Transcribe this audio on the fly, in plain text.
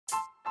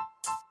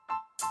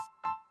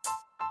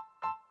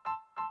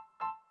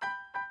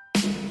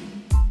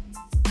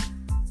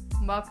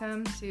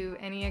welcome to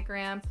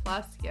Enneagram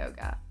Plus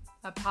Yoga,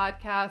 a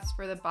podcast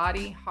for the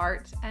body,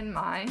 heart, and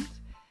mind.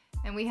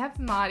 And we have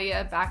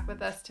Madia back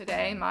with us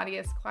today. Madia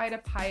is quite a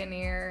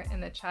pioneer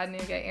in the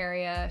Chattanooga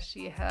area.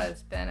 She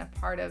has been a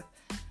part of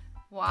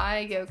why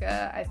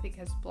yoga, I think,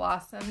 has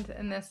blossomed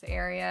in this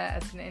area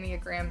as an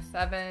Enneagram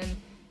 7.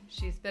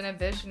 She's been a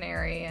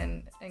visionary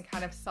and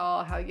kind of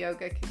saw how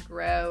yoga could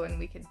grow and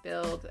we could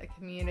build a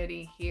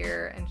community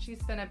here. And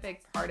she's been a big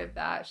part of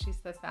that. She's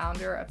the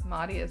founder of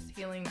Madia's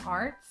Healing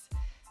Arts.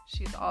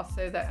 She's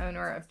also the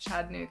owner of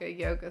Chattanooga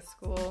Yoga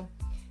School.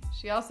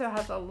 She also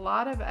has a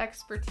lot of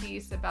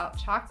expertise about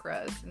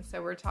chakras. And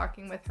so we're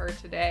talking with her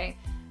today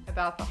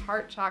about the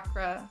heart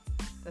chakra,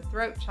 the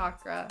throat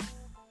chakra,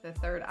 the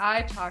third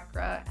eye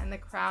chakra, and the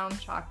crown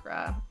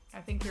chakra.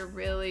 I think you're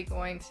really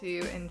going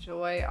to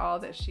enjoy all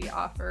that she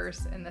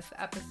offers in this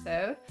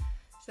episode.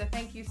 So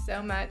thank you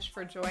so much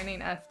for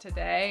joining us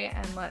today,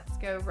 and let's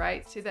go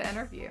right to the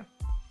interview.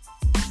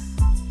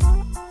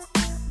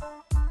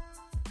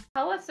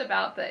 Tell us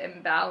about the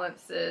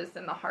imbalances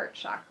in the heart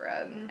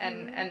chakra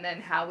and then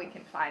how we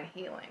can find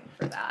healing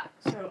for that.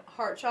 So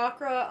heart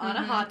chakra,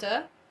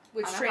 anahata,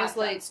 which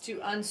translates to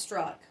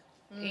unstruck,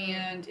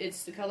 and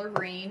it's the color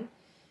green.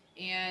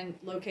 And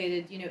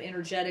located,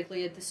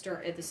 energetically at the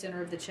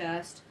center of the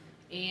chest.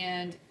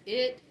 And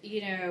it,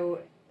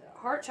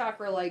 heart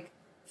chakra, like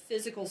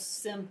physical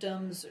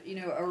symptoms,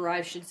 or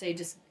I should say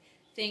just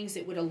things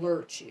that would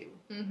alert you,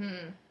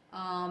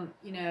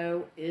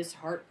 is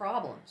heart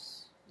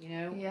problems,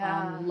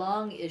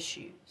 lung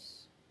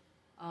issues.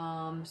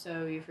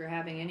 So if you're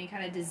having any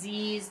kind of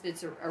disease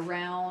that's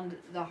around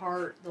the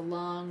heart, the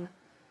lung,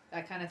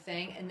 that kind of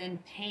thing. And then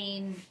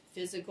pain,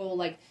 physical,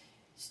 like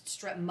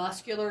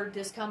muscular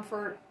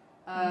discomfort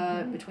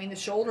between the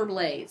shoulder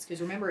blades,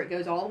 because remember, it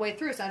goes all the way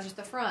through. It's not just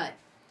the front.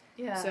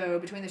 Yeah. So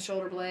between the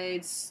shoulder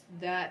blades,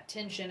 that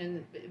tension,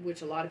 and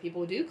which a lot of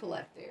people do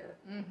collect there.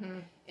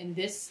 And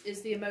this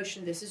is the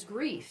emotion. This is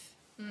grief.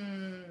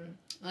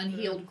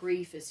 Unhealed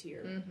grief is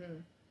here.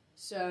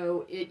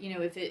 So it,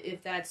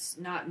 if that's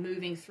not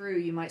moving through,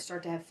 you might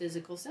start to have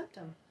physical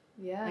symptom.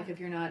 Yeah. Like if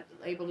you're not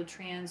able to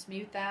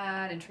transmute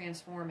that and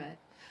transform it.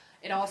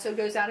 It also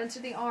goes out into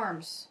the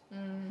arms.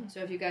 So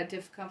if you've got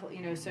difficult,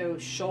 so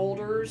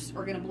shoulders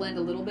are going to blend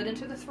a little bit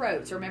into the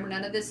throat. So remember,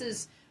 none of this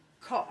is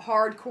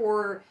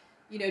hardcore,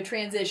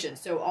 transition.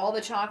 So all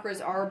the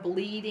chakras are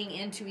bleeding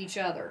into each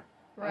other.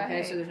 Right.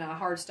 Okay, so there's not a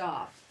hard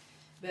stop.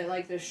 But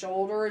like the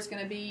shoulder is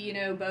going to be,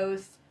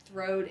 both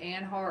throat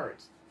and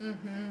heart.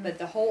 But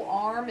the whole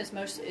arm is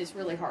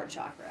really heart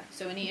chakra.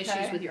 So any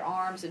issues with your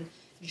arms and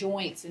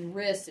joints and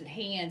wrists and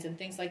hands and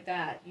things like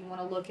that, you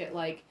want to look at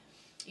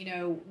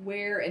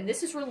where, and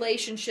this is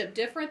relationship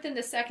different than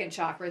the second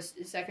chakra.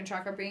 The second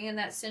chakra being in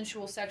that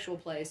sensual, sexual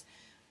place.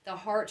 The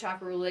heart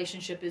chakra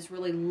relationship is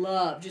really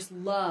love, just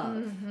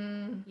love.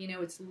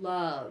 It's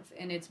love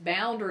and it's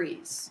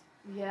boundaries.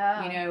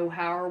 Yeah.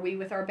 How are we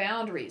with our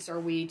boundaries? Are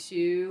we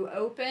too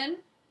open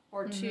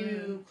or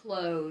too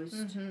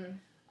closed?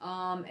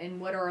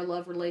 And what are our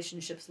love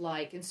relationships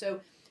like? And so,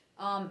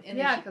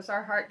 because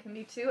our heart can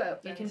be too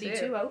open. It can be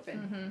too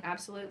open.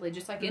 Absolutely.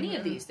 Just like any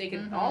of these. They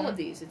can, all of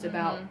these, it's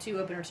about too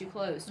open or too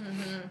closed.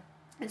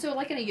 And so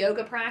like in a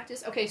yoga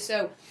practice,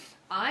 so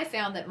I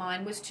found that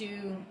mine was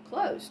too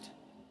closed.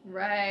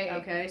 Right.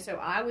 Okay, so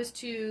I was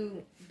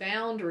too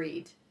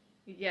boundaried.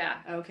 Yeah.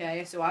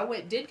 Okay, so I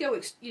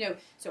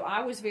so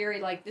I was very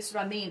like, this is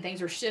what I mean,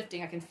 things are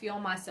shifting, I can feel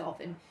myself.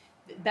 And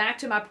back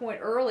to my point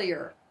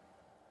earlier,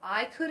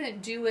 I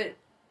couldn't do it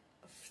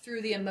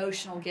through the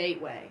emotional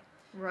gateway.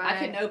 Right. I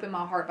couldn't open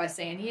my heart by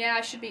saying, yeah,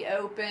 I should be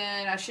open,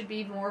 I should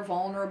be more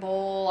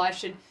vulnerable,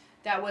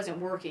 that wasn't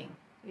working.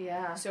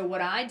 Yeah. So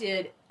what I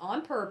did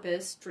on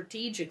purpose,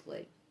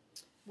 strategically,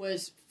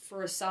 was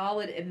for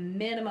a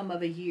minimum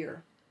of a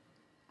year,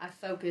 I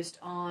focused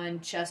on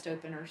chest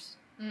openers.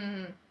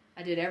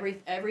 I did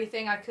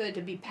everything I could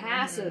to be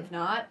passive,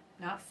 not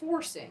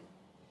forcing.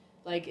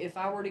 Like if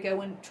I were to go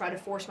and try to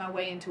force my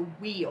way into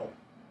wheel,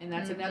 and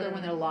that's another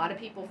one that a lot of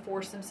people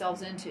force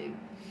themselves into.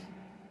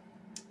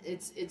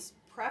 It's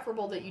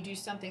preferable that you do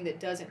something that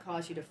doesn't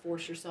cause you to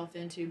force yourself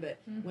into, but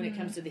when it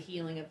comes to the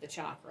healing of the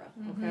chakra,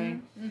 okay?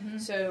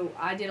 So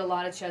I did a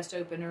lot of chest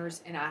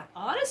openers, and I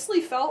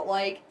honestly felt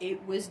like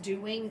it was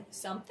doing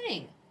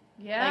something.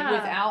 Yeah.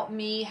 Like without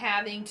me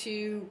having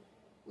to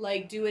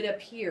like do it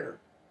up here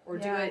or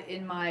do it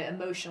in my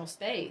emotional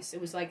space. It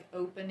was like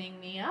opening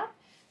me up,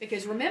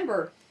 because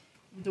remember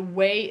the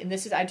way, and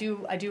this is, I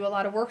do a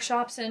lot of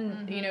workshops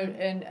and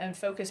and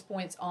focus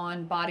points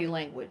on body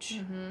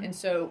language, and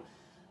so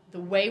the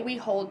way we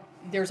hold,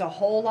 there's a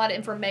whole lot of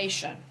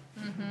information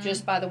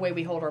just by the way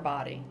we hold our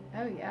body.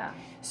 Oh yeah.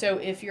 So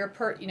if you're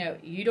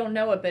you don't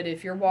know it, but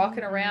if you're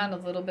walking around a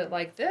little bit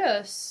like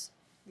this,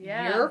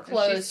 you're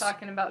close. She's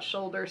talking about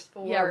shoulders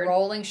forward. Yeah,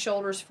 rolling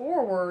shoulders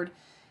forward.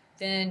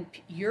 Then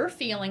you're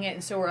feeling it,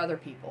 and so are other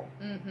people.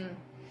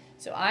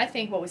 So I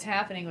think what was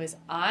happening was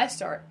I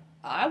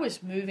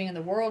was moving in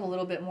the world a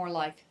little bit more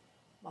like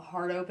my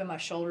heart open, my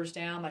shoulders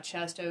down, my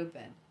chest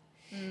open.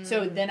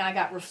 So then I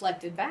got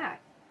reflected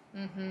back.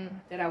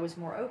 that I was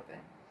more open.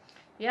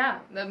 Yeah,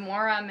 the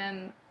more I'm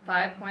in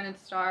five-pointed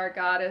star,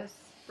 goddess,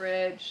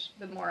 bridge,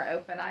 the more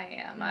open I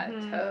am. I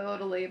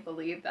totally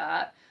believe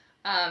that.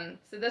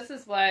 So this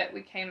is what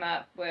we came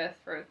up with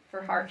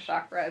for heart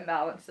chakra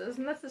imbalances,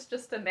 and this is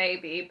just a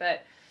maybe,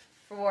 but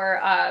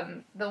for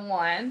the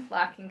 1,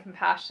 lacking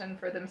compassion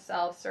for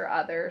themselves or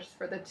others.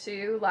 For the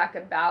 2, lack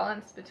of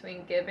balance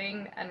between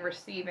giving and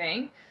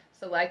receiving.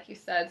 So like you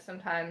said,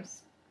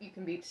 sometimes you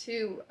can be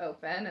too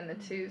open, and the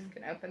 2s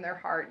can open their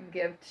heart and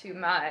give too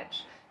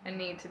much and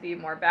need to be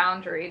more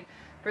boundaried.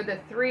 For the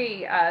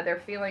 3,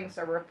 their feelings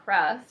are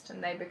repressed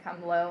and they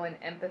become low in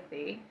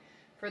empathy.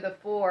 For the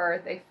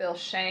 4, they feel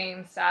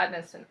shame,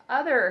 sadness, and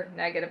other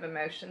negative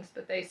emotions,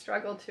 but they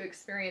struggle to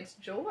experience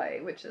joy,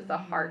 which is a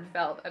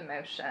heartfelt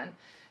emotion,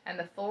 and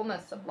the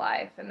fullness of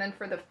life. And then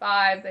for the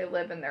 5, they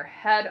live in their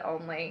head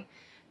only,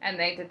 and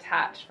they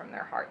detach from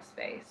their heart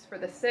space. For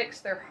the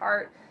 6, their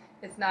heart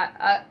is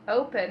not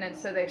open, and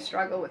so they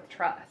struggle with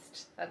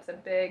trust. That's a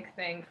big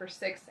thing for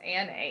 6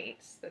 and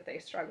 8s, that they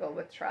struggle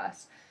with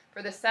trust.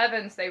 For the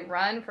 7s, they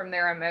run from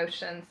their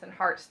emotions and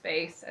heart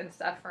space and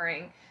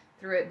suffering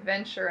through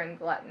adventure and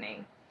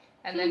gluttony.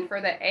 And then for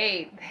the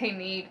 8, they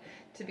need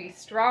to be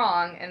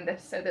strong, and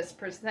so this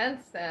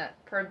prevents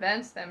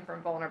them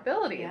from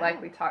vulnerability, like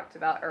we talked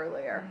about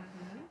earlier.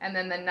 And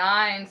then the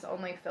 9s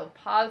only feel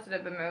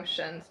positive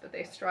emotions, but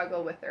they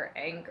struggle with their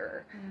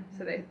anger.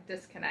 So they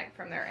disconnect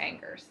from their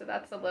anger. So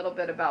that's a little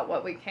bit about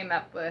what we came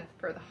up with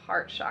for the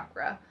heart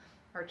chakra,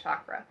 or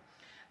chakra.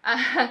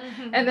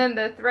 And then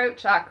the throat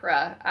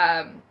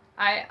chakra.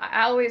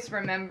 I always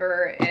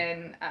remember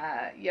in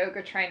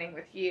yoga training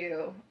with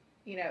you,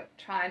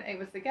 it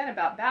was again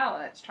about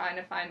balance, trying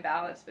to find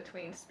balance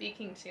between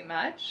speaking too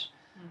much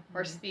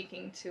or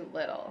speaking too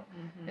little.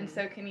 And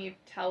so can you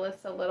tell us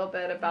a little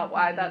bit about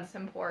why that's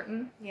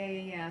important?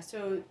 Yeah.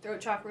 So throat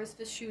chakra is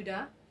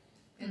Vishuddha,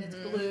 and it's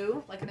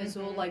blue, like an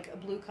azul, like a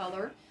blue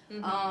color.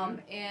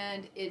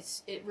 And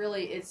it's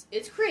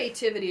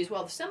creativity as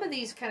well. Some of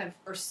these kind of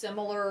are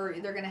similar.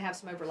 They're going to have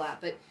some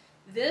overlap, but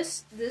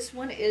this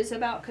one is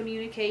about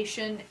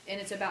communication, and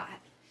it's about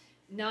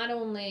not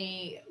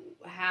only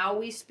how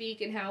we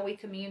speak and how we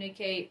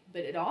communicate,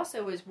 but it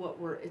also is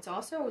it's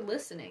also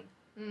listening.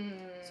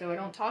 So I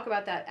don't talk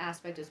about that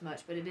aspect as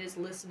much, but it is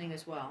listening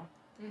as well.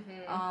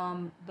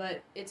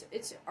 But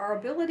it's our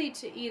ability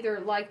to either,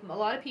 like a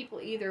lot of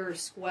people, either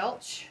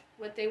squelch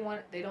what they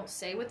want, they don't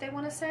say what they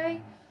want to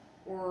say,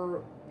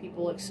 or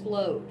people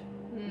explode,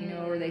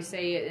 or they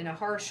say it in a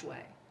harsh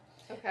way.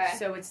 Okay.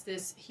 So it's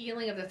this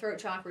healing of the throat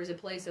chakra is a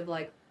place of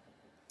like,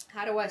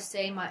 how do I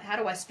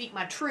speak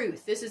my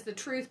truth? This is the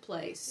truth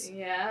place.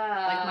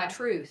 Yeah. Like my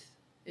truth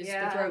is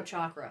the throat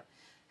chakra.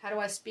 How do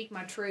I speak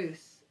my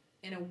truth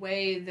in a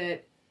way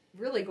that,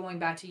 really going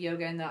back to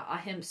yoga and the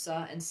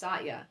ahimsa and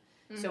satya.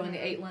 So in the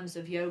 8 limbs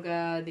of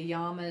yoga, the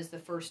yamas, the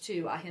first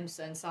 2,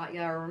 ahimsa and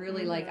satya, are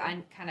really like,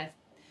 I kind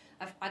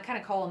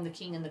of call them the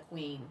king and the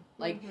queen.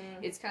 Like,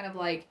 it's kind of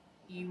like,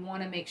 you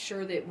want to make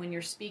sure that when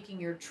you're speaking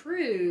your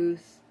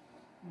truth,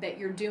 that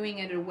you're doing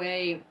it in a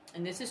way,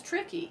 and this is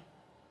tricky.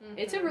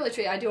 It's a really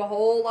tricky. I do a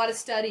whole lot of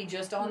study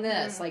just on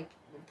this, like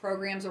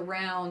programs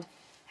around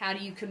how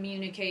do you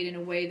communicate in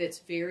a way that's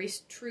very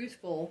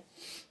truthful,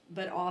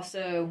 but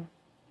also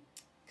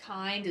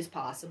kind as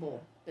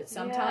possible. But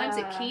sometimes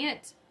it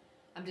can't.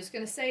 I'm just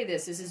going to say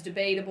this is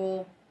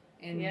debatable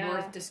and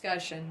worth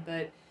discussion,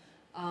 but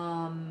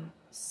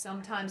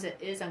sometimes it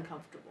is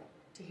uncomfortable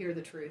to hear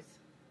the truth.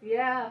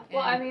 Yeah.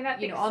 Well, And, I mean, I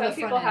think some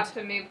people have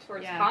to move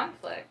towards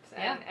conflict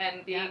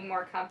and being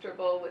more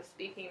comfortable with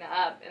speaking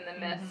up in the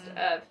midst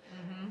of,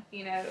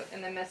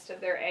 in the midst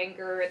of their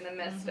anger, in the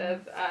midst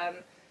of,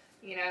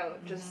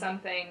 just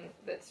something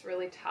that's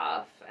really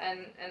tough.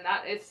 And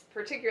that is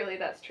particularly,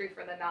 that's true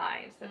for the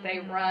 9s, that they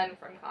run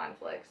from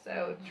conflict.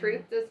 So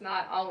truth does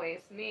not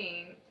always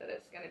mean that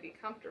it's going to be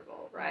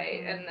comfortable,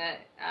 right? And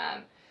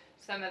that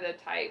some of the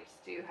types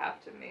do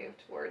have to move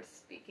towards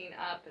speaking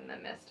up in the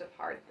midst of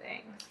hard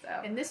things. So.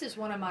 And this is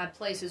one of my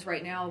places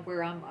right now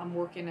where I'm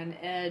working an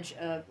edge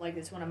of, like,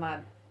 it's one of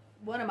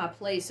my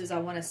places, I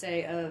want to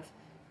say, of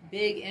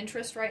big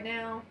interest right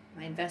now.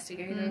 My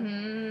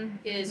investigator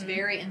is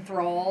very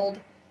enthralled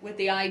with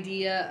the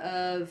idea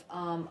of,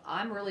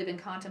 I'm really been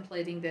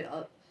contemplating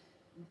that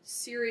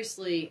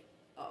seriously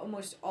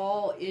almost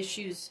all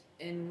issues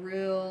in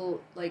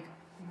real, like,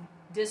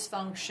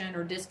 dysfunction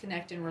or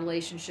disconnect in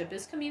relationship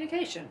is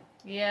communication.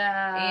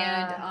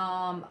 And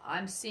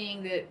I'm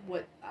seeing that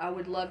what I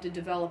would love to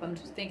develop, I'm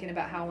just thinking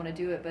about how I want to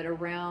do it, but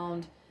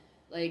around,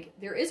 like,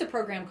 there is a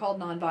program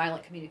called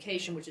Nonviolent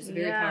Communication, which is a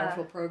very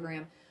powerful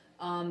program.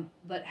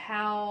 But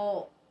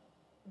how,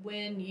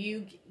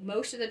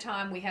 most of the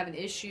time we have an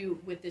issue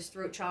with this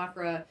throat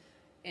chakra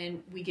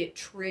and we get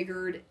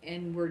triggered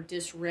and we're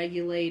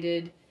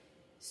dysregulated.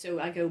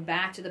 So I go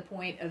back to the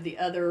point of the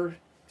other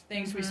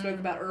things we spoke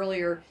about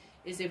earlier,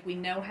 is if we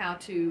know how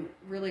to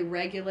really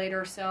regulate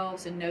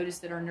ourselves and notice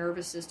that our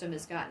nervous system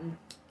has gotten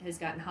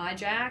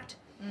hijacked,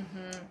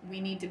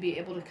 we need to be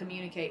able to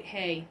communicate,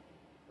 hey,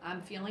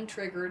 I'm feeling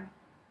triggered,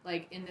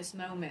 like in this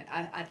moment,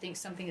 I think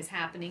something is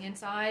happening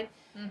inside,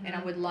 and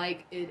I would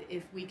like it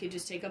if we could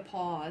just take a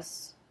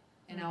pause,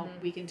 and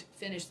we can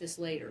finish this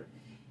later.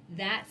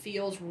 That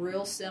feels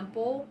real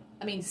simple.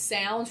 I mean,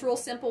 sounds real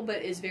simple,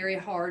 but is very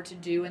hard to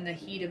do in the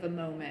heat of a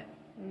moment.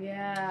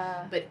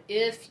 Yeah. But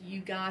if you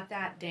got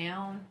that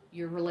down,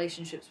 your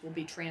relationships will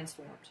be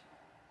transformed.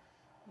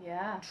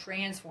 Yeah.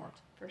 Transformed.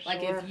 For sure.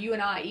 Like if you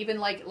and I, even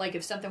like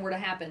if something were to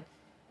happen,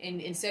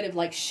 and instead of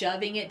like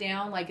shoving it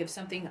down, like if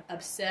something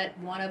upset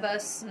one of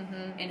us,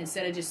 and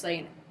instead of just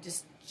saying,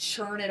 just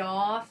churn it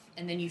off,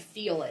 and then you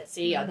feel it.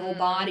 See, the whole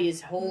body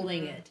is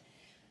holding it.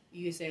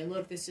 You say,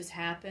 look, this just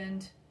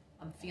happened.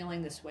 I'm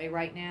feeling this way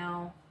right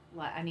now.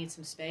 I need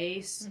some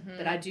space,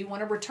 but I do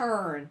want to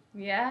return.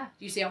 Yeah.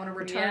 You see, I want to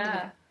return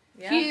to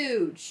Yeah.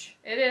 Huge.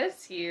 It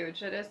is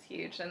huge. It is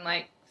huge. And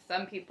like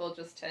some people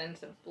just tend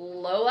to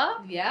blow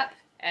up. Yep.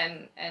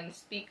 And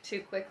speak too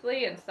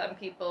quickly, and some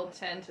people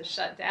tend to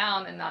shut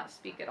down and not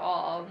speak at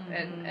all,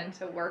 and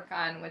to work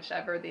on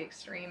whichever the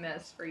extreme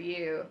is for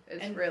you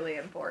is really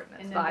important.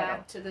 It's and vital. Then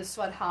back to the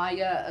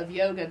Swadhyaya of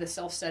yoga, the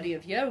self-study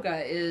of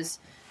yoga is,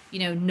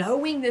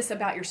 knowing this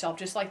about yourself,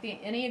 just like the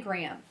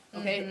Enneagram,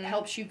 okay? It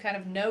helps you kind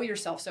of know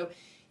yourself. So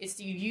it's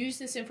you use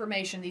this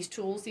information, these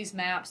tools, these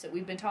maps that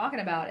we've been talking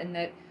about, and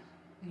that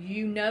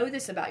you know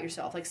this about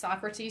yourself. Like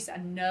Socrates, I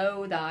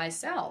know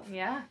thyself.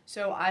 Yeah.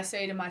 So I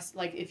say to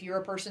like, if you're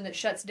a person that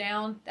shuts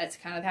down, that's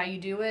kind of how you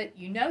do it.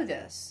 You know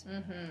this.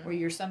 Or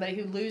you're somebody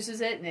who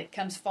loses it and it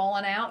comes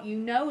falling out. You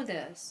know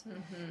this.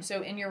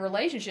 So in your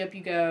relationship,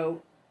 you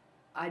go,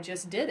 I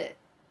just did it.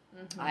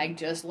 I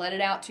just let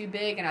it out too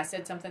big, and I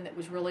said something that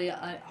was really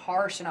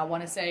harsh, and I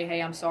want to say, hey,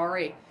 I'm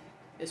sorry.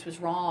 This was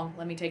wrong.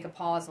 Let me take a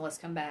pause and let's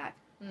come back.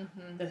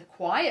 The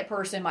quiet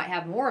person might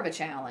have more of a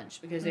challenge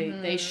because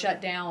they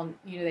shut down.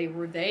 They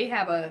really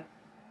have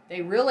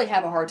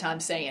a hard time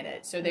saying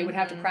it. So they would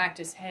have to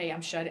practice. Hey,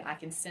 I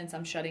can sense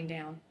I'm shutting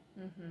down.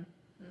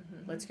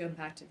 Let's go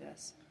back to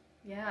this.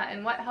 Yeah,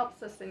 and what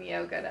helps us in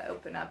yoga to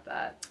open up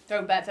that?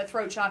 The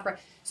throat chakra.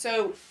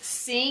 So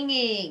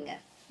singing.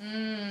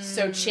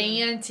 So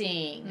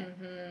chanting.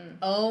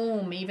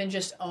 Om, even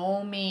just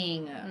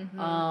oming.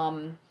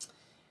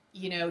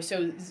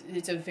 So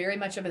it's a very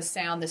much of a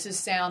sound. This is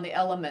sound, the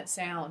element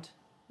sound.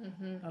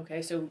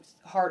 Okay, so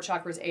heart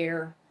chakra is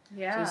air.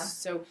 Yeah.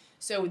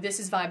 So this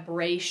is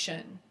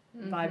vibration.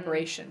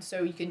 Vibration.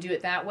 So you can do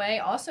it that way.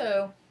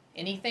 Also,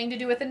 anything to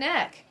do with the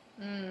neck.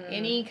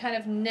 Any kind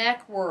of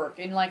neck work.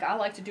 And like I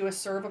like to do a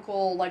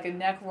cervical, like a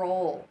neck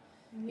roll.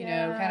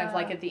 Kind of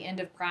like at the end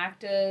of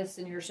practice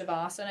in your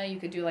shavasana, you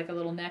could do like a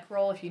little neck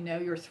roll if you know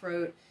your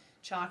throat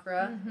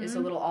chakra is a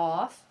little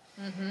off.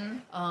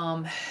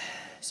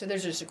 So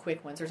there's just a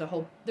quick one. There's a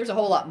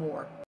whole lot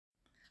more.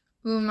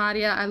 Ooh,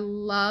 Madia, I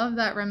love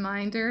that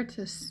reminder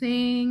to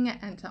sing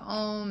and to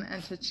om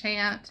and to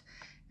chant,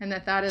 and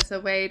that is a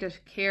way to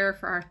care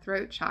for our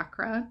throat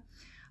chakra.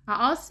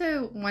 I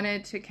also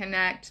wanted to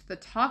connect the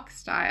talk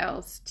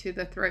styles to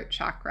the throat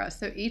chakra.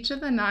 So each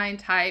of the 9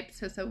 types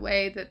has a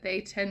way that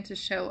they tend to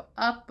show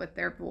up with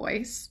their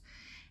voice.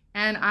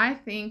 And I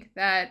think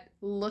that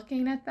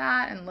looking at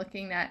that and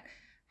looking at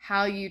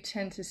how you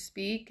tend to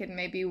speak and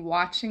maybe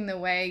watching the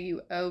way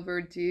you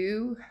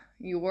overdo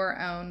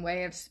your own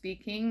way of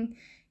speaking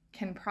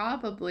can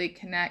probably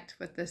connect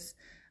with this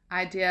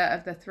idea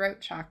of the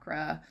throat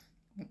chakra.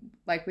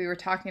 Like we were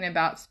talking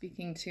about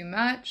speaking too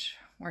much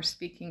or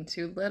speaking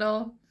too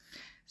little.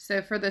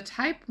 So for the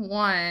type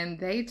 1,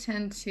 they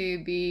tend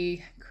to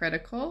be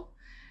critical,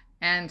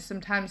 and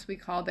sometimes we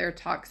call their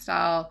talk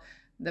style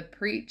the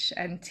preach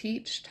and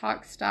teach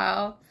talk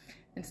style.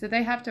 And so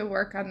they have to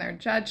work on their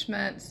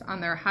judgments,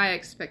 on their high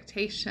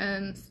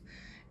expectations.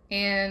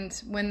 And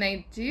when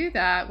they do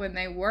that, when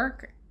they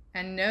work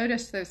and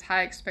notice those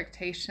high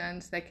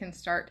expectations, they can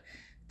start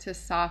to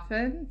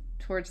soften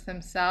towards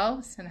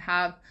themselves and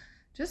have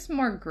just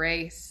more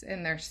grace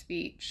in their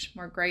speech,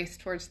 more grace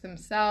towards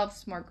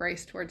themselves, more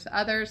grace towards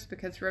others.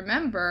 Because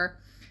remember,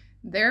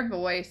 their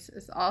voice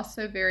is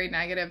also very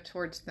negative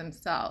towards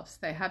themselves.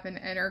 They have an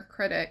inner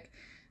critic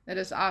that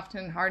is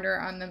often harder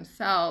on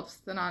themselves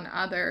than on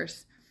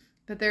others.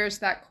 But there's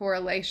that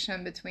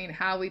correlation between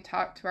how we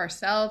talk to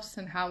ourselves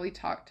and how we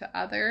talk to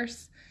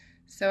others.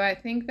 So I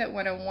think that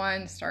when a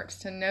 1 starts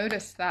to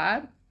notice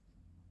that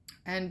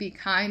and be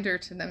kinder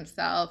to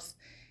themselves,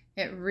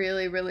 it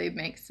really, really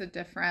makes a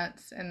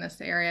difference in this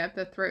area of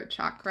the throat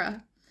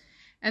chakra.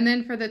 And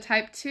then for the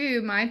type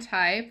 2, my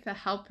type, the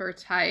helper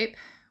type,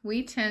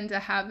 we tend to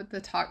have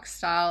the talk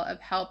style of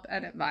help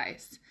and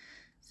advice.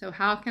 So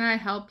how can I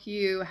help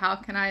you? How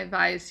can I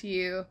advise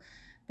you?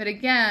 But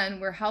again,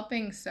 we're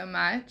helping so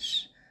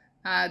much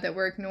that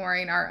we're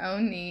ignoring our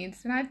own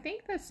needs. And I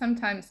think that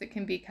sometimes it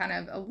can be kind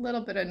of a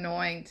little bit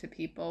annoying to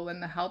people when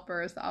the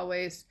helper is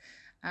always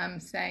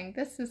saying,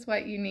 this is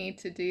what you need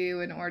to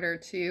do in order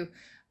to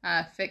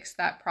fix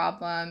that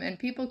problem. And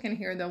people can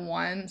hear the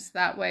 1s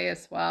that way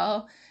as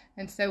well.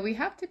 And so we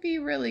have to be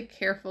really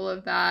careful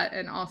of that,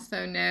 and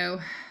also know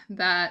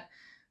that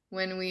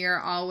when we are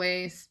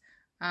always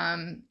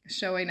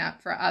showing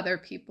up for other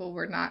people,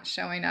 we're not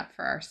showing up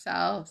for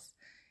ourselves.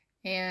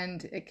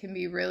 And it can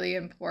be really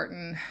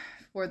important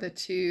for the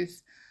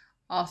twos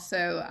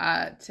also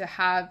to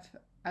have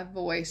a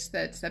voice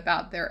that's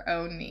about their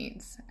own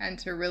needs and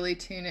to really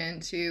tune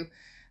into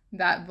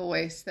that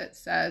voice that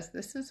says,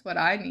 this is what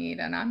I need,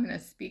 and I'm going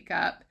to speak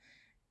up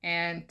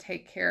and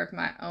take care of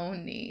my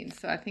own needs.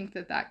 So I think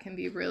that that can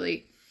be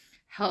really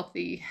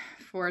healthy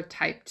for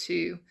type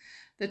 2.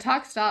 The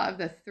talk style of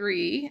the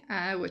 3,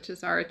 which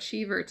is our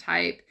achiever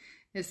type,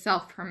 is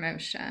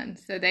self-promotion.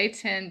 So they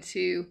tend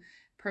to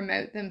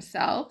promote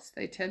themselves.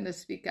 They tend to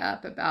speak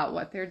up about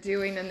what they're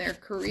doing in their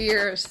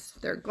careers,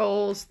 their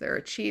goals, their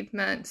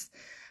achievements.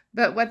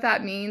 But what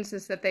that means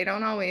is that they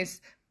don't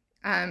always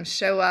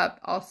show up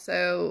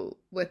also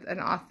with an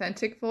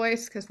authentic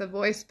voice, because the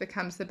voice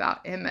becomes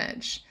about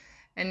image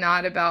and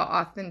not about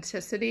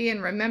authenticity.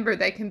 And remember,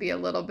 they can be a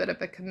little bit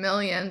of a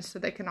chameleon, so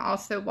they can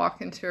also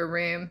walk into a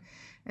room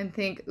and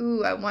think,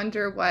 ooh, I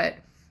wonder what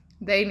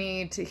they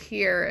need to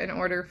hear in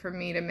order for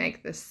me to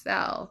make this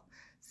sell.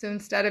 So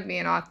instead of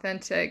being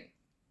authentic,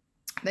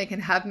 they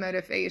can have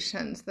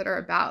motivations that are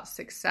about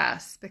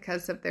success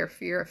because of their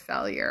fear of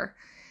failure.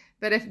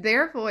 But if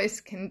their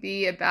voice can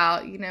be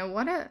about,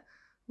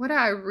 what do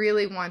I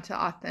really want to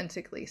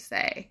authentically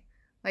say?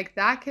 Like,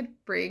 that could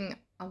bring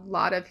a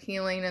lot of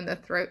healing in the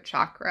throat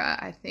chakra,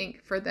 I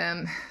think, for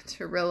them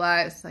to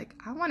realize, like,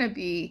 I want to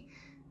be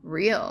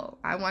real.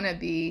 I want to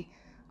be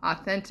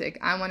authentic.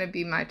 I want to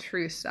be my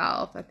true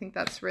self. I think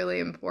that's really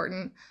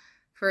important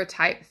for a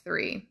type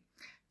 3.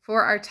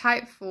 For our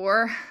type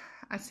 4,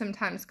 I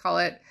sometimes call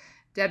it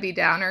Debbie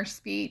Downer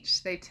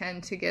speech. They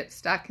tend to get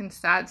stuck in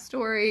sad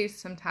stories,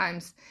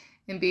 sometimes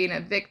in being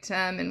a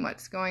victim and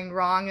what's going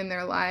wrong in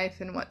their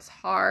life and what's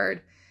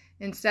hard,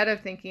 instead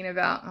of thinking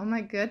about, oh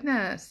my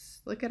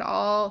goodness, look at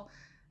all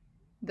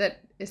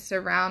that is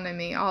surrounding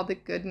me, all the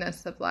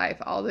goodness of life,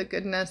 all the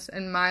goodness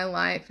in my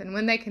life. And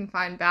when they can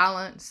find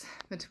balance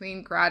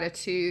between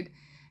gratitude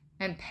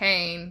and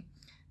pain,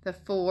 the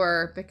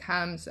 4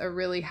 becomes a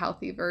really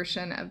healthy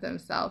version of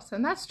themselves.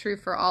 And that's true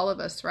for all of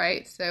us,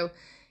 right? So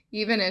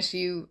even as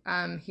you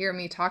hear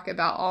me talk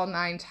about all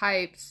 9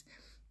 types,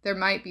 there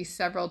might be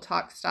several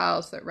talk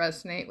styles that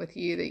resonate with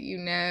you, that you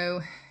know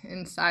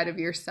inside of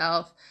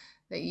yourself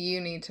that you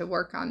need to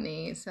work on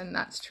these. And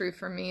that's true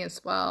for me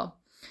as well.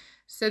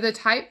 So the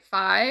type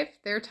 5,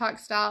 their talk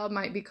style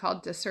might be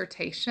called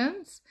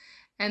dissertations.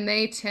 And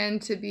they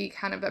tend to be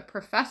kind of a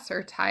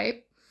professor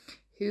type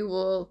who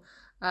will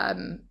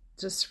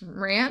just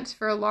rant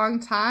for a long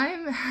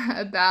time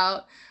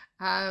about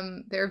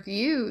their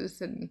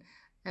views and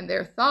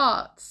their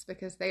thoughts,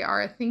 because they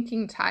are a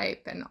thinking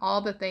type and all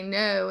that they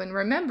know. And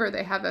remember,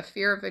 they have a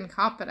fear of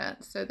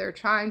incompetence. So they're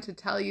trying to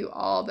tell you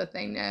all that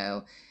they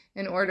know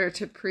in order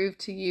to prove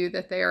to you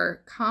that they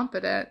are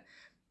competent.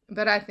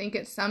 But I think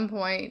at some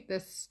point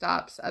this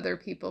stops other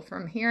people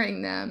from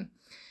hearing them.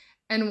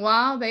 And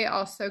while they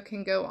also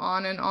can go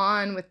on and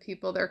on with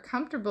people they're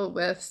comfortable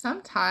with,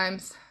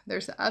 sometimes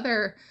there's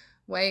other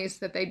ways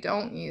that they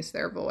don't use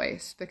their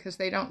voice because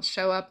they don't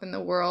show up in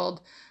the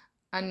world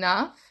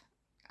enough.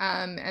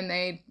 And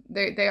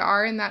they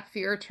are in that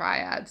fear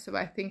triad. So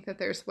I think that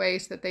there's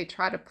ways that they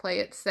try to play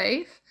it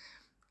safe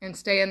and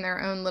stay in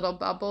their own little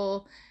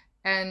bubble.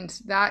 And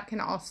that can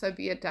also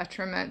be a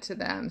detriment to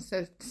them.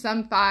 So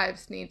some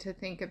 5s need to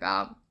think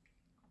about,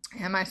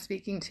 am I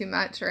speaking too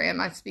much or am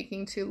I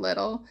speaking too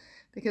little?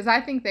 Because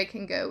I think they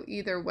can go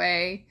either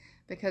way,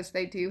 because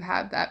they do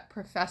have that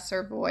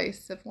professor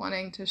voice of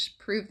wanting to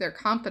prove their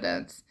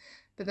competence,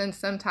 but then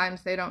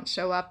sometimes they don't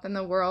show up in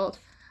the world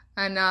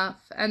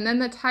enough. And then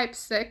the type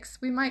 6,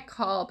 we might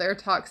call their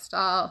talk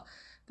style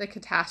the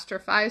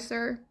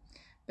catastrophizer,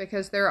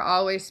 because they're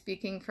always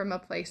speaking from a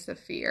place of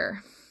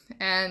fear.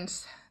 And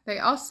they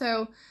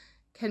also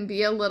can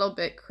be a little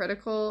bit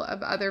critical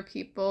of other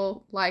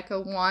people, like a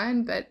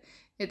 1, but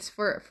it's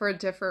for a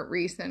different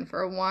reason.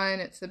 For a 1,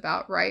 it's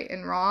about right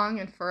and wrong.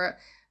 And for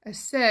a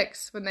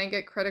 6, when they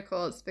get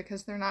critical, it's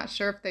because they're not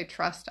sure if they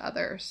trust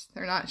others.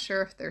 They're not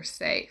sure if they're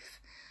safe.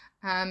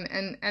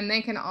 And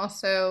they can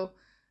also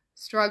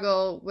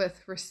struggle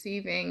with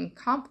receiving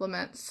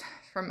compliments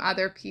from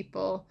other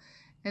people.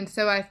 And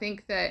so I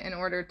think that in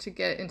order to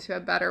get into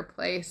a better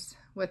place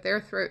with their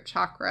throat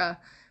chakra,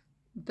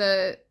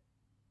 the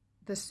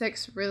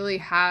 6 really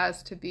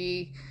has to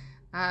be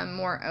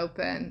more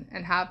open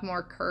and have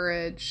more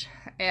courage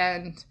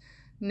and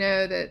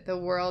know that the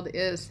world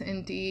is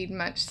indeed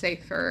much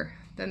safer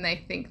than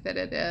they think that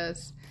it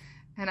is.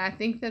 And I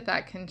think that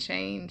that can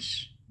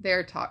change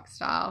their talk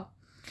style.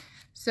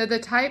 So the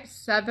type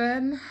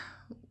 7,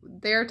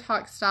 their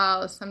talk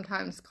style is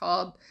sometimes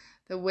called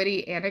the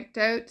witty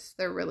anecdotes.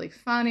 They're really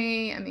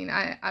funny. I mean,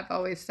 I've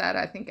always said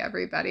I think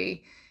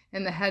everybody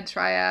in the head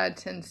triad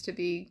tends to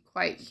be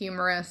quite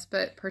humorous,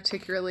 but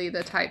particularly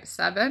the type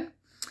 7.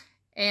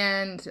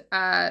 And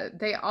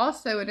they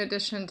also, in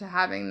addition to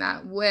having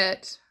that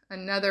wit,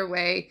 another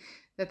way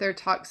that their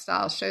talk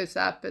style shows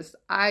up is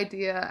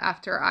idea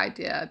after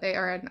idea. They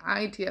are an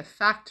idea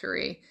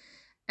factory.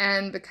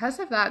 And because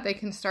of that, they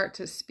can start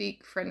to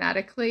speak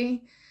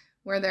frenetically,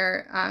 where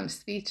their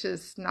speech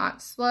is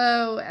not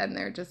slow and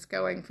they're just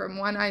going from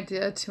one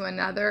idea to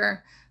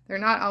another. They're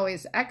not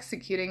always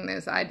executing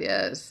those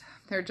ideas.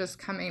 They're just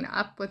coming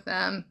up with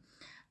them.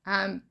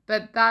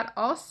 But that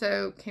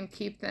also can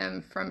keep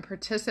them from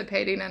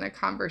participating in a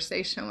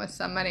conversation with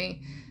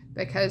somebody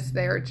because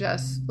they're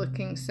just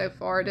looking so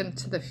forward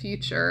into the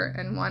future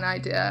and one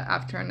idea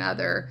after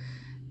another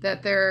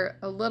that they're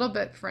a little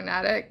bit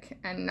frenetic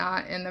and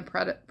not in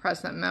the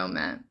present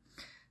moment.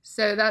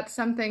 So that's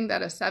something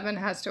that a 7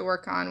 has to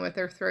work on with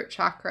their throat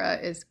chakra,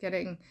 is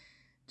getting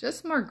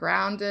just more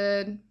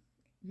grounded,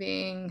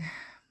 being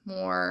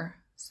more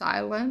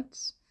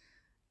silent,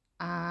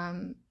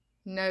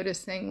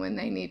 noticing when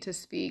they need to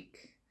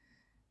speak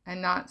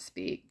and not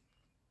speak,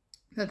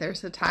 that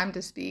there's a time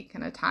to speak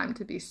and a time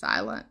to be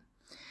silent.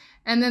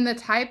 And then the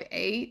type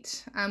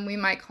 8, we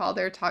might call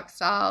their talk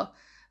style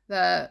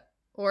the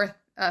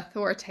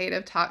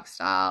authoritative talk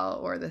style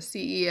or the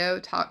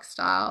CEO talk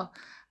style.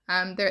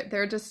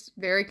 They're just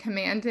very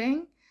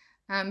commanding,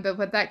 but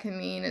what that can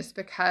mean is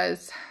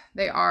because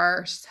they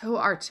are so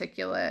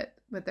articulate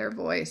with their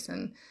voice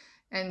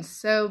and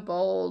so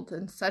bold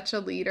and such a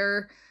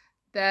leader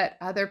that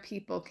other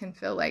people can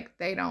feel like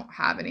they don't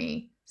have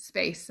any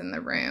space in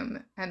the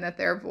room and that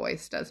their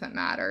voice doesn't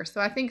matter.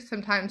 So I think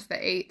sometimes the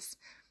 8s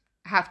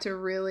have to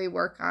really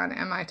work on,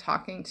 am I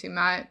talking too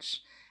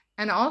much?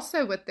 And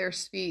also with their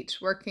speech,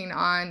 working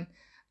on,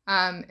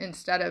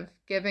 instead of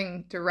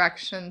giving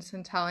directions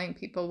and telling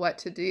people what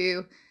to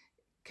do,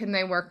 can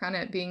they work on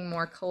it being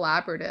more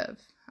collaborative?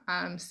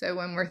 So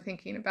when we're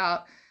thinking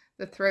about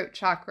the throat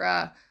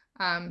chakra,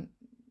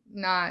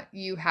 not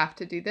you have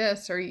to do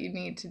this or you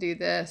need to do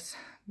this,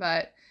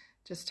 but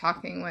just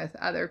talking with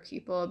other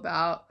people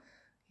about,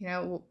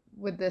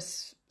 would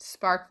this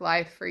spark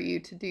life for you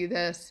to do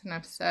this? And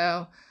if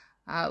so,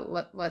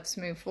 let's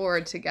move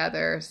forward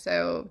together.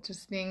 So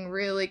just being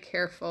really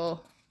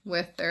careful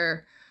with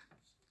their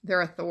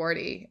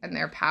authority and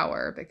their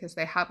power, because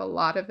they have a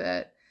lot of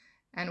it.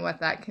 And what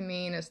that can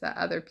mean is that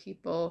other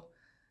people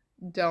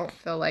don't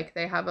feel like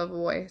they have a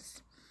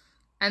voice.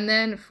 And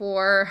then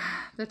for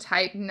the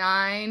type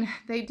 9,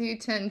 they do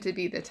tend to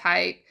be the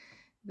type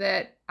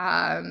that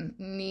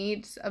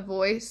needs a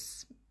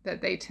voice,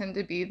 that they tend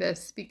to be the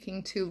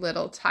speaking too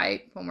little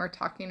type when we're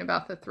talking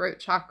about the throat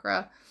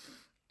chakra.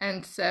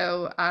 And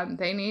so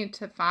they need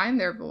to find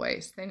their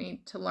voice. They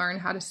need to learn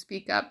how to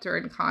speak up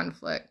during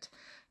conflict,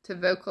 to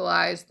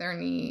vocalize their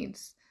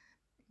needs,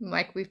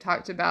 like we've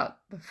talked about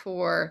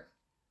before,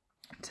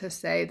 to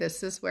say,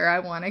 this is where I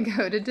want to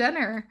go to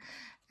dinner.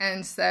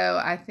 And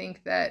so I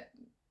think that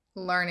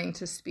learning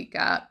to speak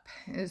up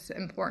is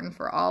important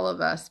for all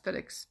of us, but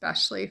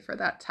especially for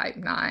that type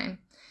 9.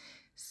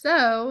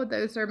 So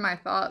those are my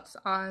thoughts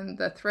on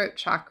the throat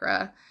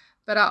chakra.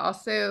 But I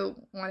also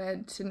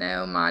wanted to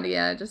know,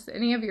 Madia, just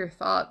any of your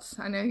thoughts.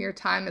 I know your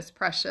time is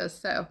precious,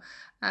 so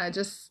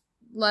just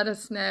let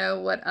us know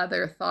what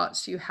other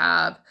thoughts you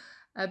have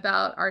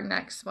about our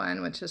next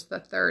one, which is the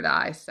third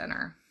eye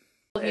center.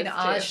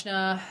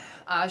 Ajna,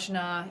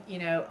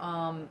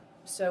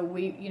 so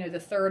we, the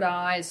third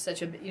eye is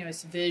such a,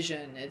 it's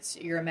vision, it's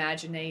your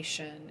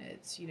imagination,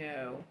 it's,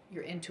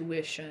 your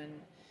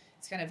intuition.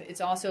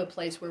 It's also a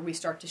place where we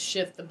start to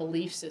shift the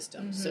belief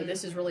systems. Mm-hmm. So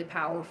this is really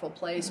powerful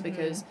place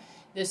because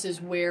this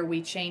is where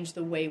we change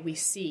the way we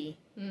see.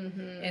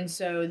 Mm-hmm. And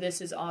so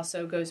this is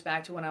also goes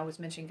back to when I was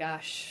mentioning,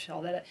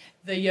 all that,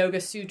 the Yoga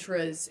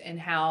Sutras, and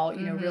how,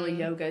 really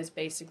yoga is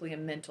basically a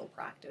mental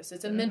practice.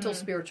 It's a mental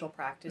spiritual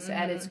practice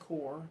at its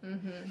core.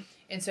 Mm-hmm.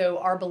 And so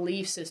our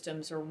belief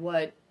systems are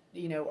what,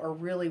 are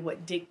really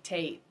what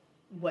dictate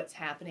what's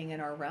happening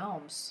in our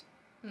realms.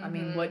 Mm-hmm. I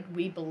mean, what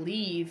we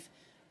believe,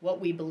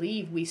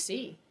 we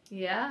see.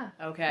 Yeah.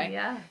 Okay.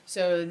 Yeah.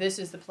 So this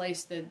is the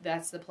place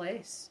that's the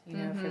place,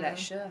 for that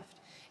shift.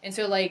 And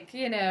so,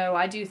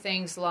 I do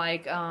things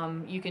like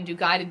you can do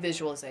guided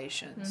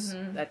visualizations.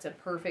 Mm-hmm. That's a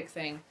perfect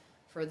thing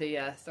for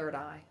the third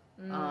eye.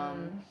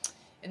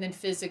 And then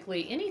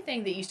physically,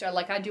 anything that you start,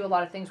 I do a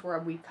lot of things where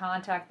we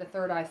contact the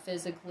third eye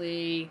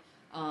physically.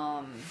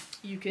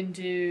 You can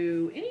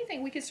do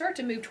anything. We can start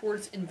to move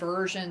towards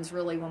inversions,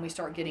 really, when we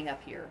start getting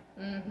up here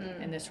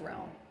in this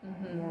realm.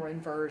 Mm-hmm. More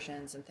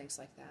inversions and things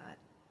like that.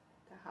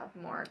 To have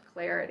more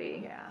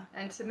clarity. Yeah.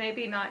 And to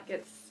maybe not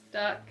get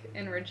stuck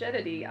in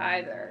rigidity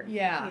either.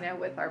 Yeah.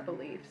 With our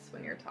beliefs,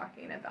 when you're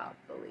talking about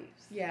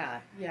beliefs. Yeah,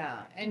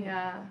 yeah. And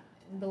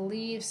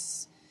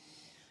beliefs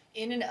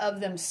in and of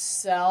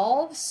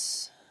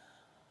themselves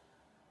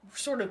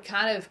sort of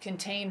kind of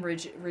contain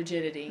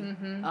rigidity.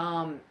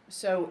 Mm-hmm.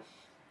 So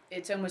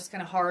it's almost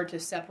kind of hard to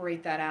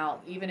separate that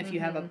out. Even if you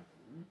have a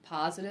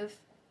positive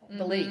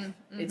belief,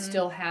 it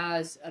still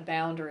has a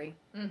boundary.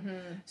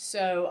 Mm-hmm.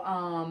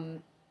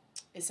 So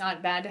it's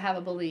not bad to have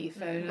a belief.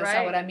 That's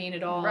not what I mean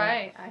at all.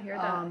 Right, I hear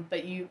that.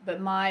 But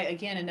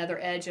another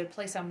edge, a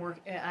place I'm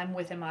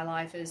with in my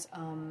life is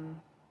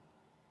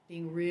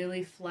being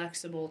really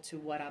flexible to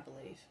what I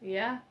believe.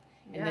 Yeah.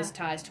 And this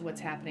ties to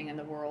what's happening in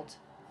the world.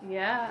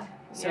 Yeah.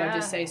 So I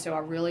just say, I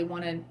really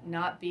want to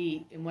not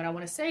be, and what I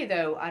want to say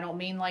though, I don't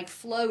mean like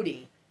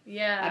floaty.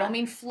 Yeah. I don't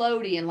mean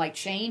floaty and like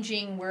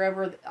changing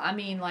wherever. I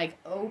mean like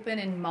open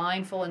and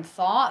mindful and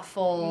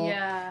thoughtful.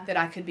 Yeah. That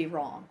I could be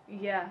wrong.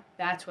 Yeah.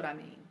 That's what I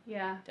mean.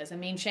 Yeah. Doesn't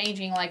mean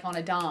changing like on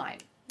a dime.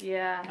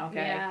 Yeah.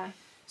 Okay. Yeah.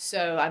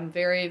 So I'm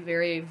very,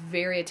 very,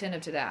 very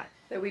attentive to that.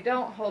 That we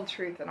don't hold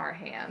truth in our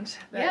hand.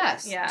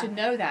 Yes. Yeah. To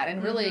know that.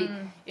 And really,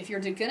 if you're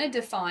going to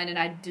define, and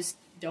I just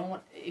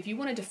don't, if you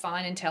want to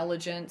define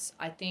intelligence,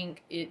 I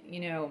think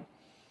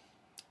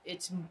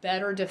it's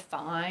better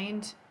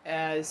defined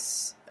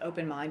as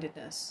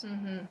open-mindedness.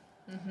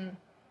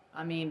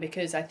 I mean,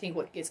 because I think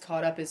what gets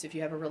caught up is if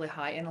you have a really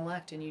high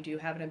intellect and you do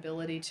have an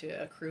ability to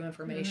accrue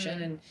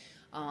information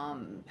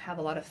and have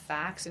a lot of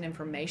facts and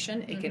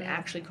information, it can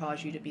actually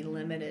cause you to be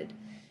limited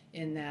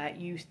in that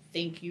you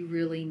think you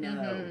really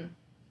know.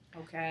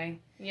 Okay?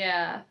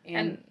 Yeah.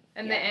 And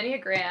the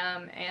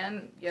Enneagram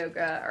and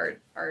yoga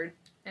are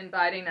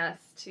inviting us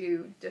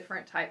to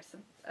different types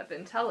of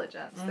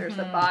intelligence. There's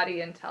a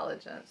body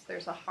intelligence.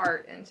 There's a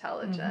heart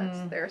intelligence.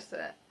 There's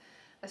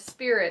a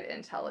spirit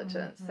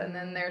intelligence. And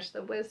then there's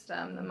the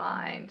wisdom, the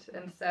mind.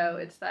 And so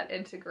it's that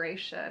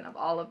integration of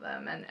all of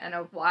them. And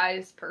a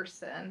wise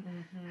person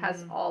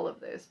has all of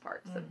those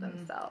parts of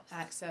themselves.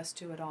 Access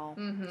to it all.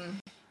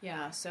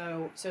 Yeah,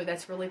 so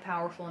that's really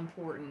powerful,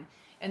 important.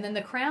 And then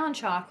the crown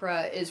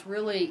chakra is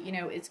really,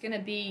 it's going to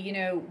be,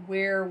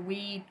 where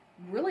we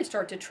really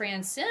start to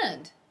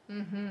transcend.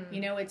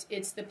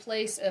 It's the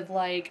place of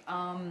like,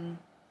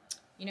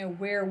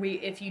 where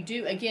if you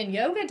do, again,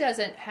 yoga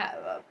doesn't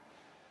have,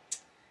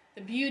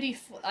 the beauty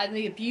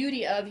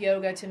of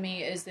yoga to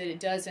me is that it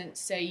doesn't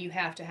say you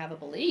have to have a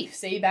belief.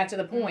 Say back to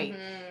the point,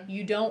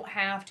 you don't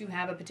have to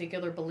have a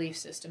particular belief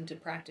system to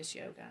practice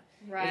yoga.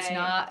 Right. It's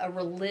not a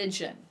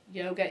religion.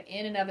 Yoga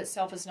in and of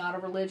itself is not a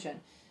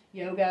religion.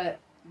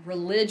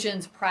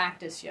 Religions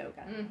practice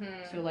yoga.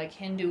 So like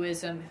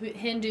Hindus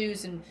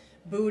and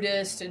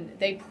Buddhists, and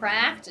they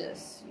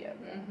practice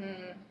yoga.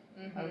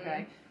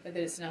 Okay, but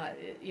it's not.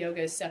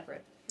 Yoga is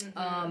separate.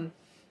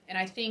 And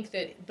I think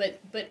that,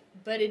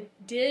 but it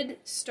did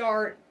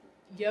start.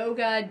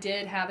 Yoga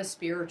did have a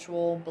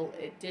spiritual.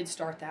 It did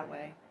start that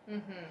way.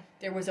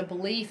 There was a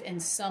belief in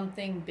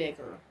something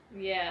bigger.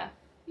 Yeah,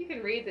 you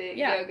can read the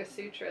Yoga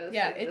Sutras.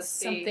 Yeah, it's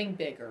something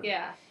bigger.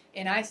 Yeah.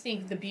 And I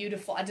think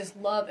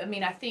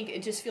I think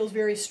it just feels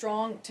very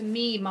strong to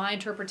me, my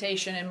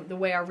interpretation and the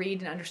way I read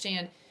and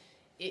understand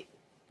it.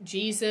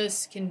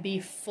 Jesus can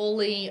be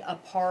fully a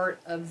part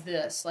of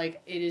this.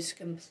 Like, it is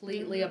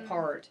completely a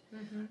part.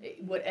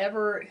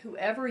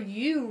 Whoever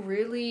you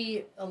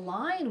really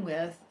align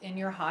with in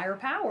your higher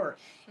power.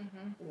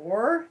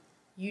 Or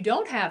you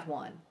don't have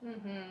one.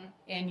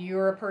 And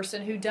you're a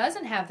person who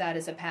doesn't have that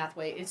as a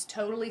pathway. It's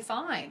totally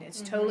fine.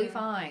 It's totally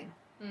fine.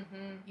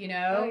 Oh,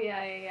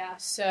 yeah.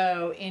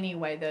 So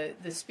anyway,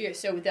 the spirit.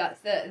 So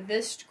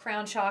this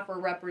crown chakra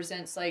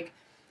represents, like,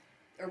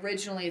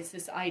 originally it's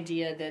this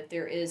idea that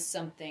there is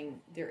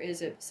something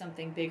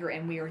bigger,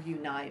 and we are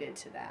united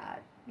to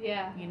that.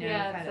 Yeah, kind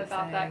it's of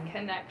about thing. That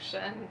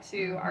connection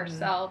to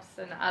ourselves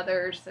and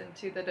others and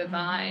to the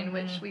divine,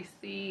 which we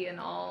see in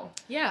all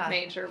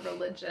major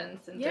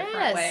religions in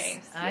different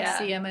ways. I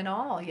see them in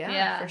all.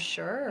 For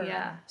sure.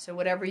 Yeah. So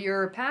whatever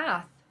your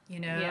path,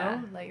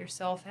 let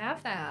yourself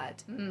have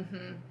that.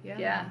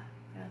 Yeah.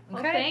 Okay.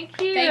 Well,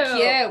 thank you. Thank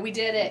you. We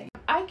did it.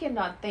 I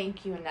cannot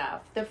thank you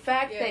enough. The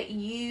fact that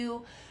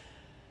you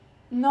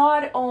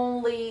not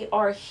only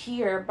are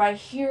here, but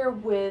here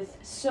with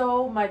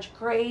so much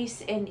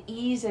grace and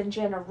ease and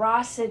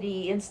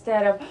generosity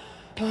instead of,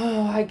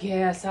 I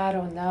guess, I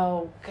don't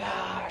know,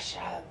 gosh,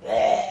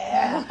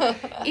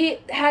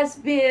 it has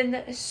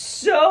been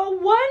so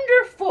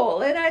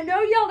wonderful. And I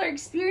know y'all are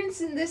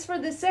experiencing this for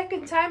the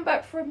second time,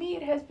 but for me,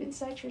 it has been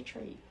such a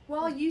treat.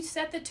 Well, you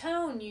set the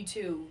tone, you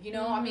two.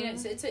 I mean,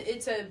 it's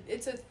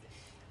a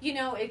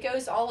it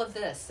goes all of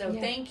this. So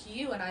thank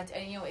you, and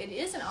it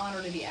is an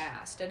honor to be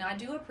asked, and I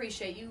do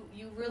appreciate you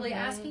really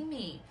asking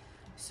me.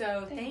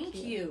 So thank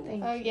you.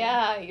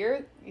 Yeah,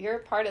 you're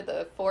part of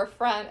the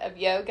forefront of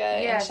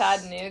yoga in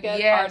Chattanooga.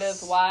 Part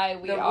of why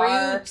we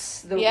are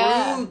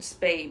the roots,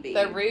 baby.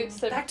 The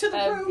roots of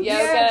roots.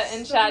 Yoga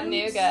in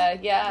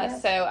Chattanooga.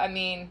 So I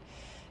mean,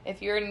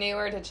 if you're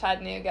newer to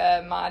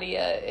Chattanooga,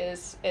 Madia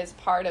is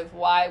part of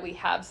why we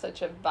have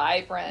such a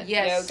vibrant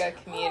yoga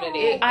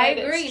community. I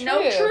agree.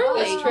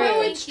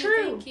 It's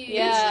true. Thank you.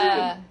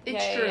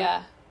 It's true.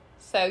 Yeah.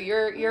 So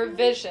your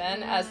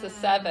vision as the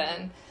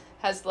seven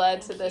has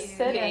led to this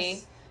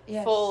city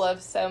full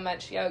of so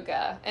much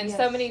yoga and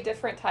so many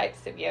different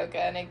types of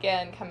yoga. And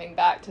again, coming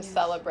back to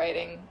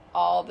celebrating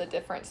all the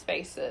different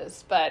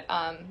spaces. But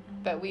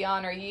we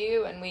honor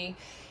you, and we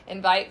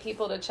invite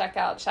people to check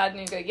out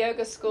Chattanooga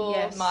Yoga School,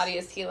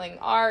 Madia's Healing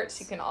Arts.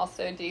 You can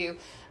also do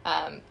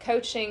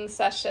coaching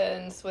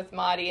sessions with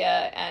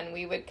Madia, and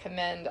we would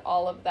commend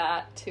all of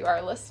that to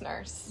our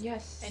listeners.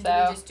 Yes. And do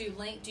we just do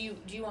link? Do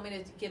you want me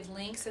to give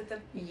links at the?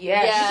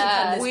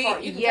 Yes. You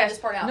can cut this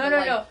part out.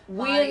 No.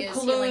 We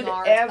include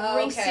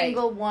every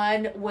single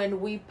one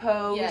when we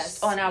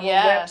post on our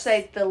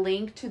website the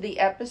link to the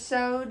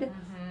episode.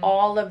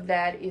 all of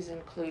that is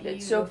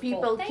included. So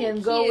people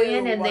can go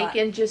in and they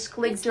can just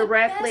click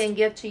directly and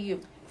get to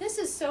you. This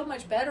is so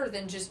much better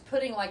than just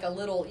putting like a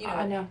little,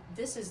 I know.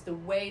 This is the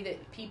way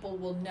that people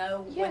will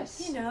know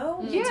Yes. to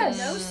know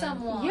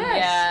someone.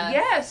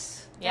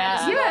 Yes.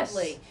 That is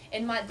lovely.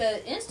 And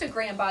the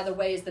Instagram, by the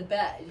way, is the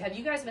best. Have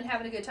you guys been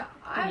having a good time?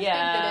 I think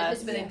that it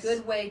has been a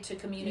good way to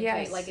communicate.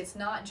 Yes. Like, it's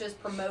not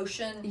just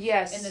promotion in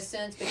the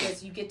sense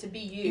because you get to be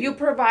you. You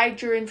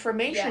provide your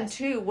information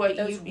too,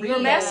 your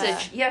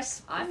message.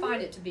 Yes. I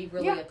find it to be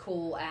really a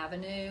cool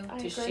avenue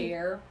to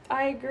share.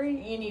 I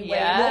agree. Anyway, we'll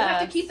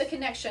have to keep the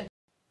connection.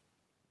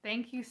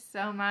 Thank you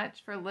so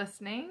much for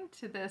listening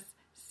to this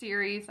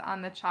series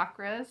on the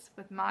chakras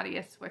with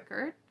Madia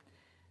Swicord.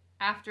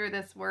 After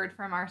this word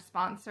from our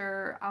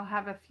sponsor, I'll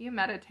have a few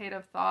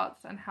meditative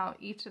thoughts on how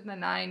each of the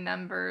 9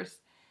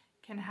 numbers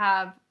can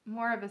have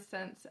more of a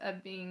sense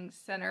of being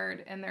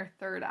centered in their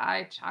third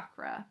eye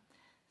chakra.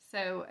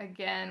 So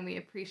again, we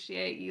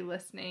appreciate you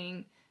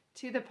listening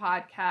to the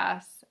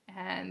podcast,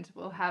 and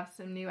we'll have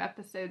some new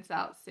episodes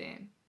out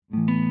soon.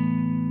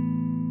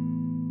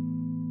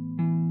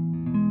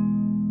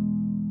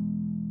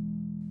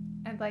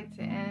 I'd like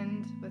to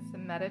end with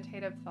some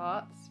meditative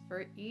thoughts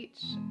for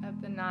each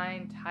of the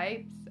 9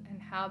 types and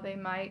how they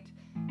might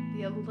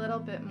be a little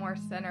bit more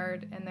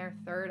centered in their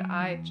third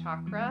eye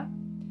chakra.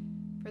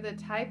 For the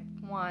type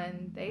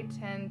 1, they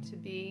tend to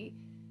be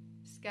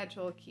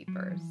schedule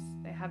keepers.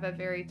 They have a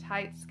very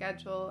tight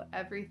schedule.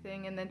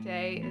 Everything in the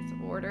day is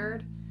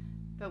ordered.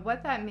 But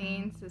what that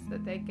means is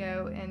that they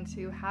go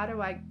into how do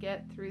I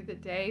get through the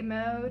day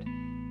mode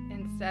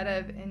instead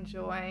of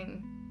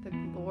enjoying the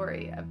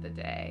glory of the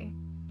day.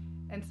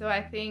 And so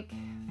I think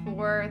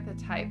for the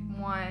type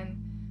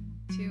 1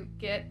 to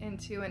get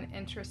into an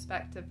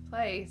introspective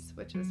place,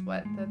 which is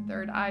what the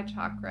third eye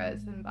chakra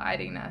is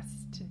inviting us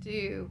to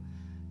do,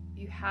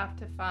 you have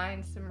to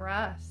find some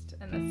rest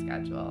in the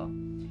schedule.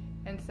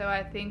 And so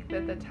I think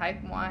that the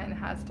type 1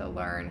 has to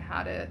learn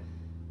how to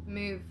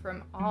move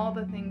from all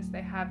the things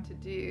they have to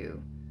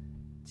do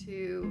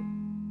to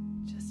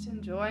just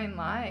enjoying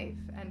life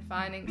and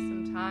finding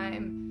some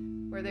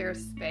time where there's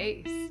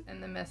space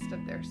in the midst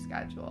of their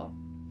schedule.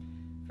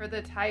 For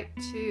the type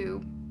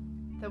 2,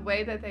 the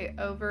way that they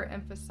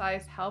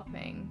overemphasize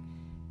helping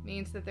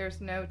means that there's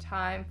no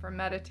time for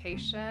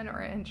meditation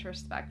or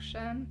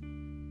introspection.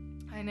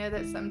 I know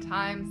that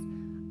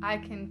sometimes I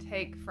can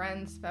take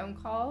friends' phone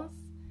calls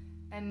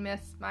and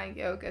miss my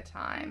yoga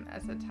time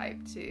as a type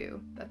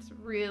 2. That's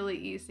really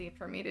easy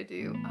for me to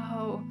do.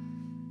 Oh,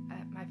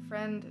 my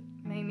friend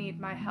may need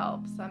my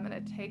help, so I'm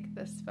going to take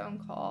this phone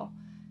call.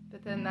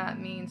 But then that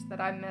means that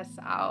I miss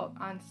out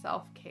on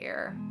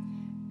self-care.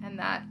 And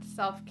that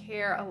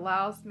self-care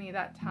allows me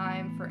that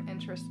time for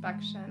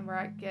introspection where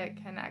I get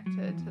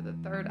connected to the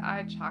third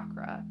eye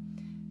chakra.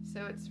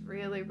 So it's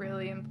really,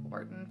 really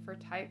important for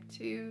type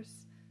 2s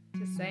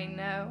to say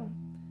no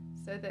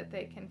so that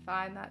they can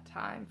find that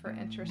time for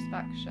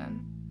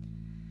introspection.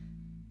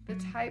 The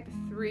type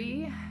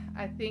 3,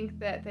 I think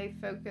that they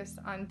focus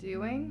on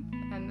doing,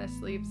 and this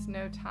leaves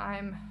no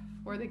time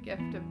for the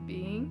gift of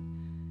being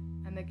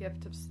and the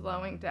gift of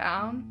slowing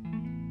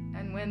down.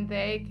 And when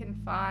they can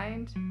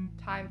find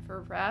time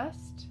for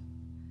rest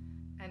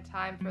and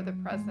time for the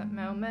present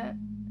moment,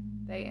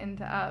 they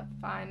end up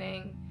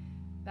finding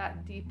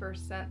that deeper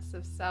sense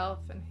of self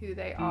and who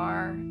they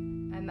are,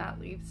 and that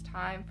leaves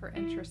time for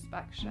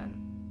introspection.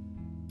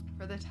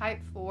 For the type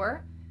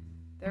 4,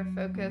 their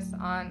focus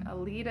on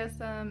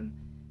elitism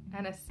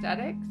and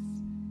aesthetics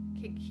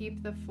can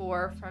keep the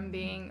 4 from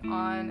being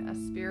on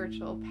a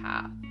spiritual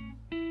path.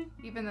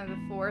 Even though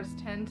the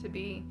 4s tend to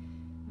be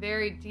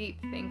very deep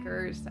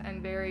thinkers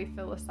and very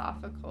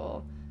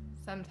philosophical,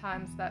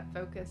 sometimes that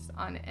focus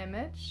on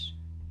image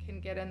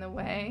can get in the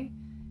way,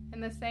 in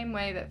the same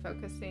way that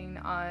focusing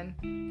on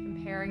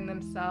comparing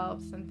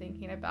themselves and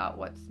thinking about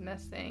what's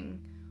missing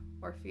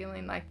or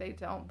feeling like they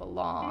don't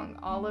belong.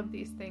 All of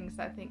these things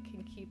I think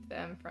can keep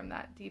them from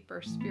that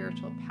deeper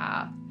spiritual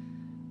path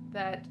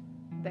that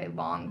they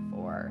long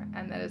for,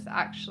 and that is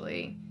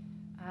actually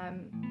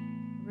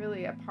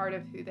really a part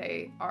of who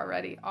they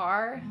already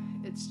are.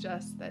 It's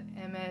just that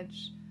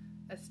image,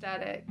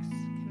 aesthetics,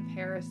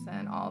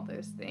 comparison, all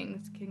those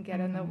things can get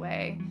in the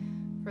way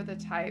for the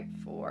type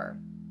 4.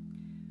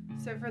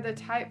 So for the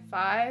type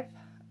 5,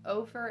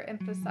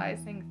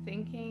 overemphasizing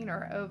thinking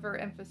or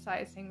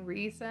overemphasizing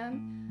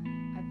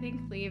reason, I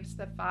think leaves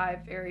the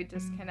 5 very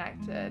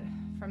disconnected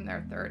from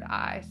their third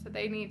eye. So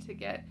they need to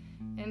get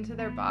into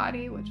their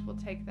body, which will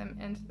take them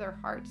into their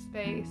heart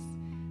space,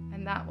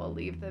 and that will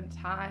leave them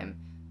time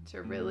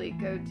to really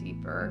go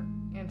deeper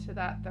into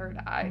that third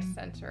eye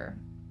center.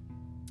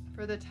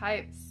 For the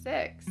type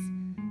 6,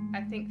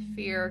 I think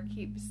fear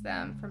keeps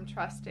them from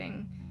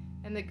trusting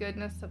in the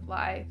goodness of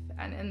life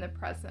and in the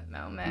present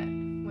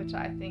moment, which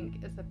I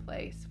think is a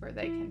place where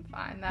they can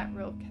find that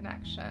real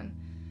connection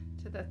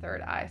to the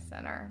third eye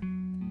center.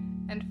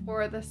 And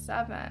for the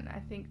 7, I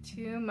think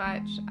too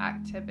much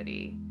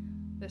activity,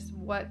 this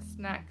what's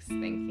next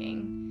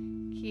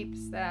thinking,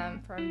 keeps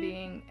them from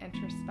being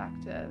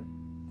introspective.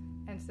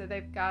 And so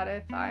they've got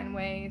to find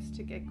ways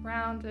to get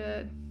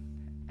grounded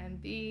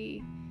and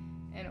be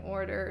in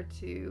order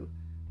to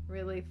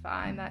really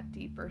find that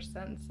deeper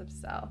sense of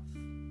self.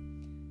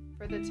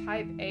 For the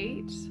type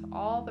 8,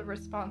 all the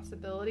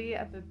responsibility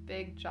of a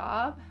big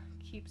job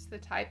keeps the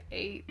type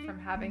 8 from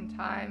having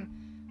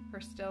time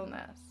for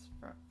stillness,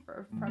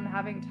 from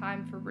having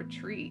time for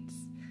retreats.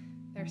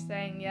 They're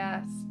saying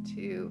yes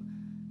to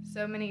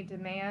so many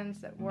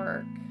demands at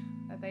work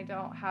that they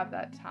don't have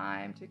that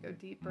time to go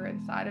deeper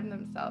inside of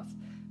themselves.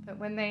 But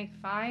when they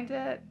find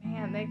it,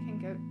 man, they can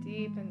go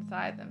deep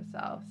inside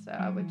themselves. So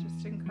I would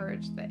just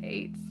encourage the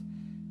 8s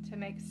to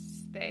make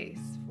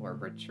space for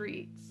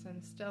retreats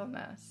and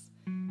stillness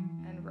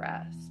and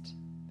rest,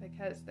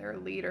 because their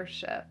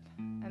leadership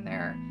and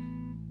their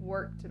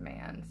work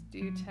demands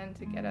do tend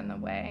to get in the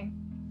way.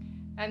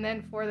 And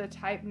then for the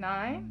type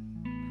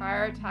 9,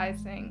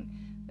 prioritizing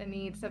the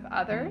needs of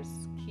others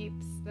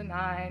keeps the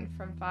 9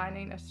 from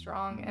finding a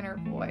strong inner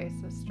voice,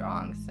 a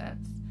strong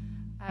sense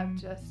of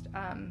just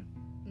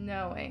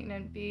knowing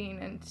and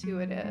being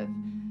intuitive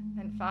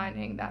and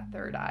finding that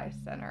third eye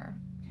center.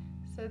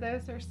 So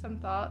those are some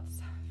thoughts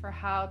for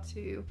how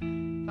to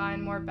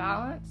find more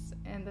balance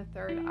in the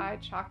third eye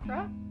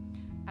chakra.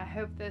 I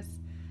hope this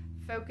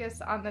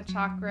focus on the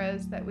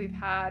chakras that we've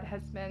had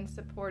has been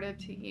supportive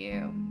to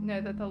you.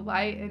 Know that the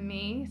light in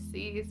me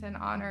sees and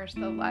honors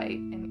the light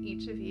in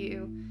each of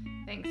you.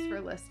 Thanks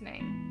for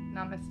listening.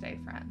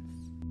 Namaste,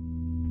 friends.